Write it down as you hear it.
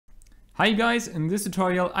Hi guys, in this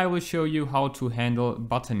tutorial I will show you how to handle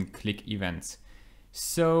button click events.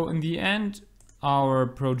 So in the end our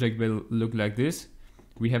project will look like this.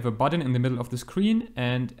 We have a button in the middle of the screen,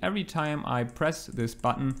 and every time I press this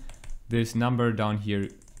button, this number down here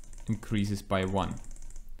increases by 1.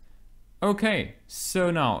 Okay,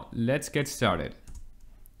 so now let's get started.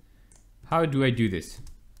 How do I do this?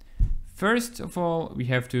 First of all, we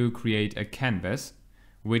have to create a canvas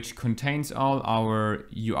which contains all our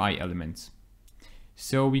UI elements.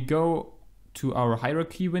 So we go to our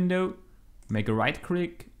hierarchy window, make a right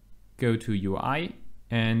click, go to UI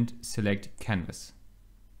and select canvas.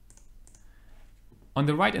 On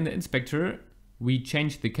the right in the inspector, we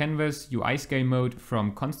change the canvas UI scale mode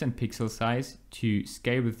from constant pixel size to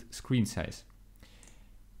scale with screen size.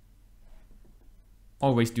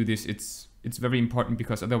 Always do this, it's very important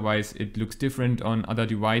because otherwise it looks different on other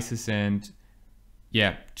devices, and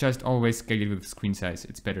yeah, just always scale it with screen size,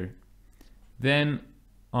 it's better. Then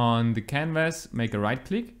on the canvas, make a right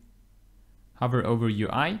click, hover over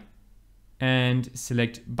UI and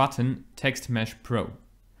select button Text Mesh Pro.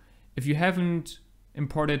 If you haven't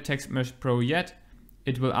imported Text Mesh Pro yet,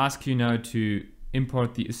 it will ask you now to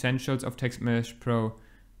import the essentials of Text Mesh Pro.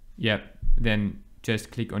 Yeah, then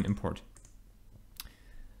just click on import.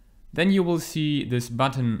 Then you will see this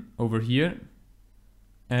button over here,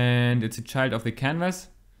 and it's a child of the canvas,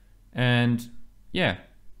 and yeah,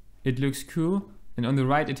 it looks cool. And on the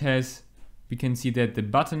right it has, we can see that the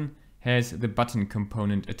button has the button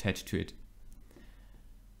component attached to it.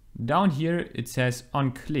 Down here it says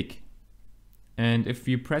on click, and if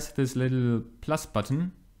we press this little plus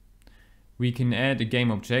button, we can add a game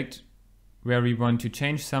object where we want to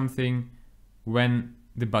change something when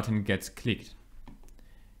the button gets clicked.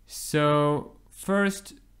 So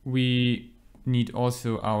first we need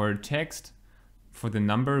also our text for the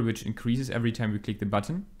number, which increases every time we click the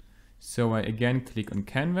button. So I again click on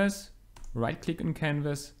canvas, right click on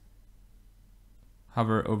canvas,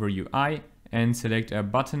 hover over UI and select a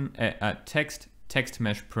button, a text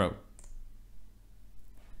mesh pro.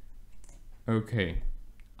 Okay,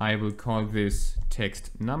 I will call this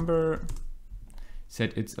text number,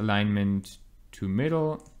 set its alignment to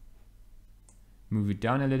middle, move it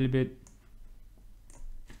down a little bit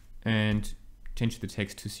and change the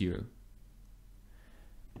text to 0.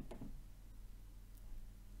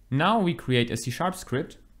 Now we create a C#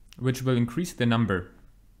 script which will increase the number.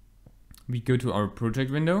 We go to our project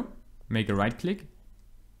window, make a right click,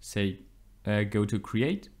 say go to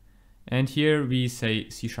create, and here we say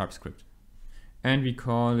C# script, and we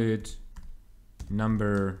call it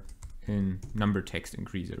number text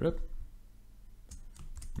increaser.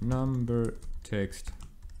 Number text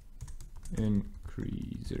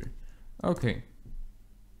increaser. Okay,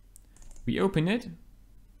 we open it,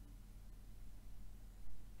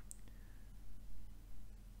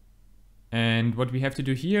 and what we have to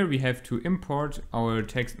do here, we have to import our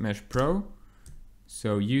Text Mesh Pro.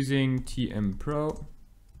 So using tm pro,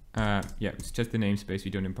 yeah, it's just the namespace,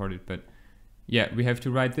 we don't import it, but yeah, we have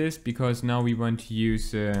to write this because now we want to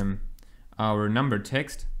use our number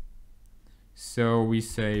text. So we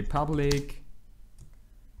say public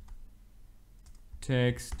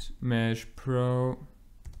Text Mesh Pro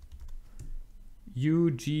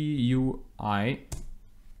UGUI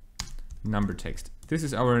number text. This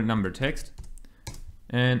is our number text.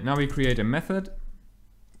 And now we create a method,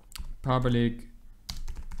 public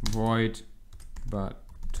void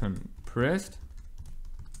button pressed.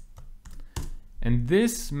 And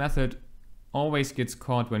this method always gets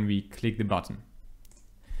called when we click the button.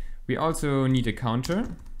 We also need a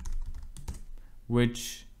counter,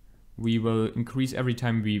 which we will increase every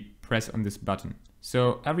time we press on this button.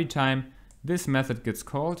 So every time this method gets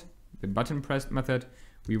called, the button pressed method,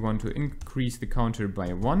 we want to increase the counter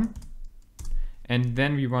by 1. And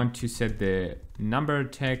then we want to set the number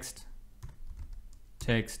text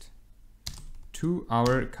to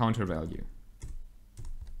our counter value.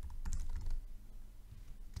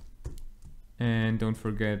 And don't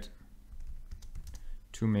forget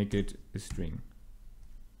to make it a string.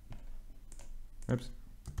 Oops.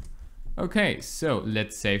 Okay, so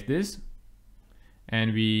let's save this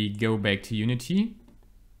and we go back to Unity.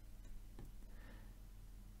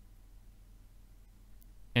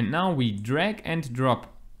 And now we drag and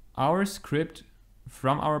drop our script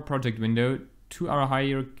from our project window to our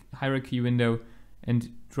hierarchy window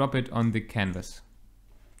and drop it on the canvas.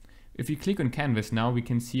 If you click on canvas now, we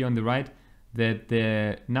can see on the right that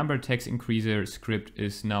the number text increaser script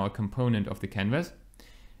is now a component of the canvas.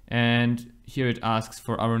 And here it asks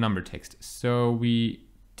for our number text. So we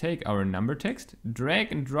take our number text,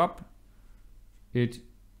 drag and drop it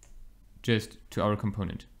just to our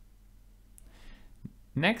component.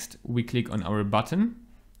 Next, we click on our button,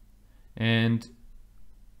 and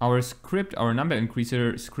our script, our number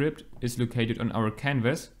increaser script, is located on our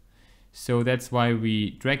canvas. So that's why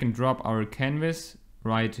we drag and drop our canvas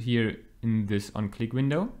right here in this on-click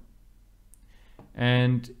window.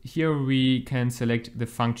 And here we can select the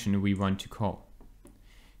function we want to call.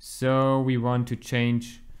 So we want to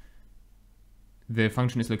change, the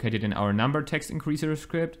function is located in our number text increaser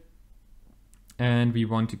script, and we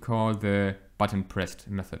want to call the button pressed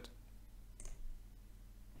method.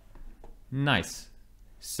 Nice.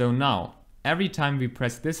 So now, every time we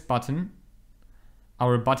press this button,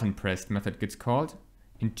 our button pressed method gets called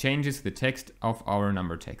and changes the text of our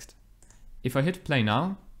number text. If I hit play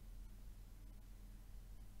now,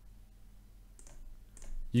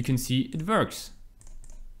 you can see it works.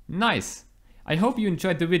 Nice. I hope you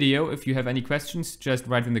enjoyed the video. If you have any questions, just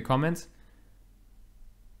write in the comments.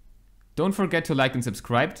 Don't forget to like and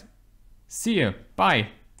subscribe. See you. Bye.